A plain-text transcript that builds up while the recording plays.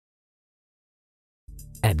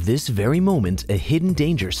At this very moment, a hidden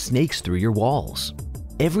danger snakes through your walls.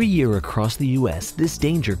 Every year across the US, this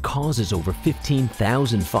danger causes over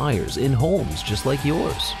 15,000 fires in homes just like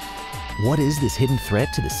yours. What is this hidden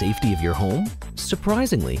threat to the safety of your home?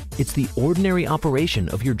 Surprisingly, it's the ordinary operation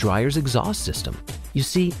of your dryer's exhaust system. You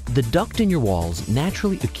see, the duct in your walls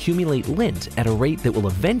naturally accumulate lint at a rate that will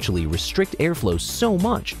eventually restrict airflow so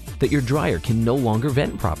much that your dryer can no longer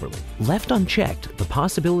vent properly. Left unchecked, the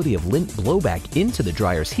possibility of lint blowback into the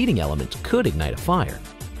dryer's heating element could ignite a fire.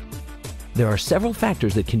 There are several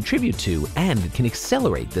factors that contribute to and can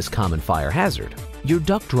accelerate this common fire hazard. Your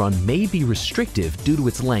duct run may be restrictive due to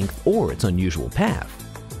its length or its unusual path.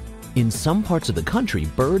 In some parts of the country,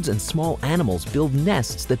 birds and small animals build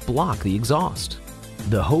nests that block the exhaust.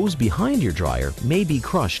 The hose behind your dryer may be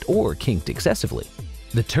crushed or kinked excessively.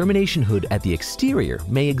 The termination hood at the exterior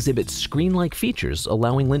may exhibit screen-like features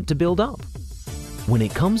allowing lint to build up. When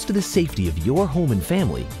it comes to the safety of your home and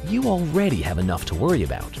family, you already have enough to worry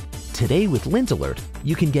about. Today with LintAlert,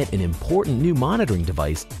 you can get an important new monitoring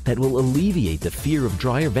device that will alleviate the fear of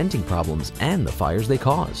dryer venting problems and the fires they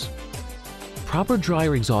cause. Proper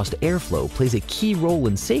dryer exhaust airflow plays a key role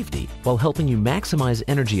in safety while helping you maximize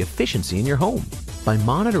energy efficiency in your home. By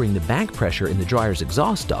monitoring the back pressure in the dryer's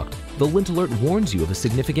exhaust duct, the LintAlert warns you of a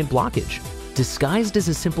significant blockage. Disguised as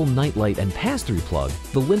a simple nightlight and pass-through plug,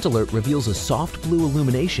 the LintAlert reveals a soft blue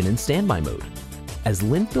illumination in standby mode. As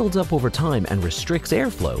lint builds up over time and restricts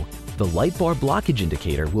airflow, the light bar blockage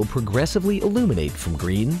indicator will progressively illuminate from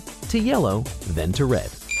green to yellow, then to red.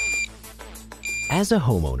 As a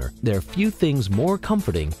homeowner, there are few things more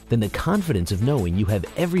comforting than the confidence of knowing you have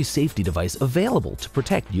every safety device available to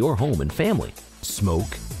protect your home and family.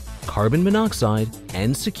 Smoke, carbon monoxide,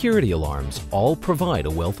 and security alarms all provide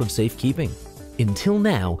a wealth of safekeeping. Until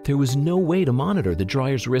now, there was no way to monitor the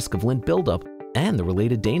dryer's risk of lint buildup and the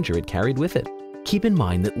related danger it carried with it. Keep in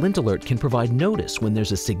mind that LintAlert can provide notice when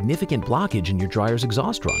there's a significant blockage in your dryer's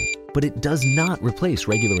exhaust run, but it does not replace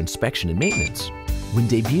regular inspection and maintenance. When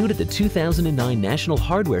debuted at the 2009 National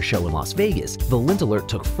Hardware Show in Las Vegas, the LintAlert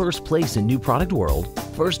took first place in New Product World,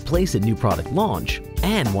 first place in New Product Launch,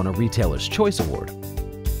 and won a Retailer's Choice Award.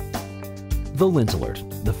 The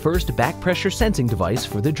LintAlert, the first back pressure sensing device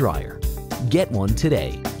for the dryer. Get one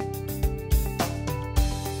today.